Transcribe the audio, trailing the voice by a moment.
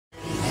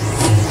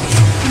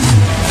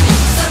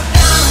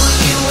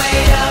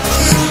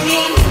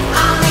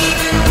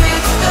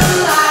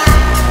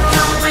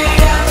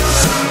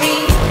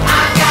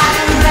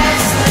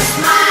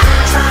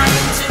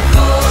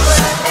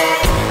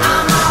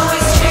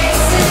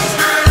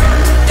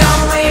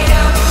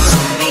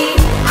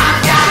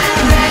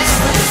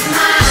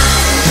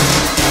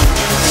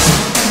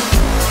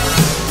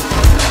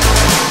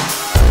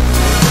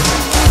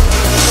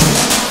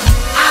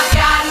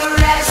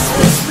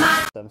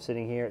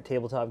at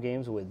Tabletop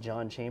Games with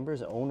John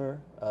Chambers, owner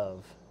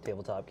of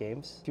Tabletop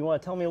Games. Do you want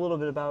to tell me a little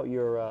bit about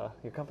your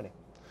company?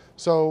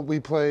 So we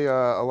play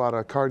a lot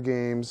of card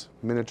games,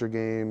 miniature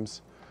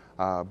games,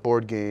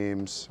 board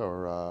games,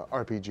 or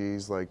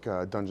RPGs like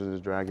Dungeons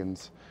and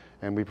Dragons,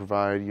 and we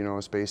provide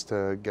a space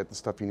to get the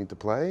stuff you need to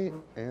play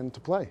and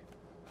to play.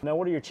 Now,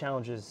 what are your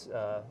challenges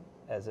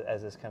as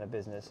this kind of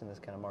business in this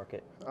kind of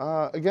market?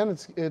 Again,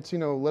 it's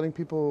letting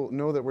people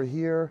know that we're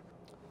here.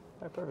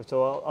 All right, perfect.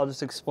 So I'll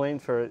just explain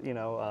for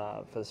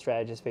the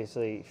strategist.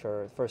 Basically,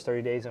 for the first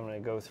 30 days, I'm going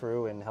to go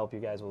through and help you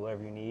guys with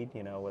whatever you need.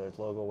 Whether it's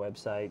logo,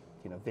 website,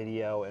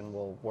 video, and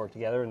we'll work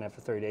together. And after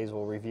 30 days,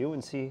 we'll review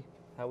and see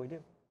how we do.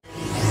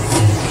 So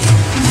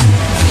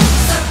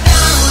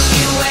down when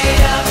you wait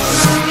up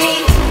for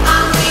me.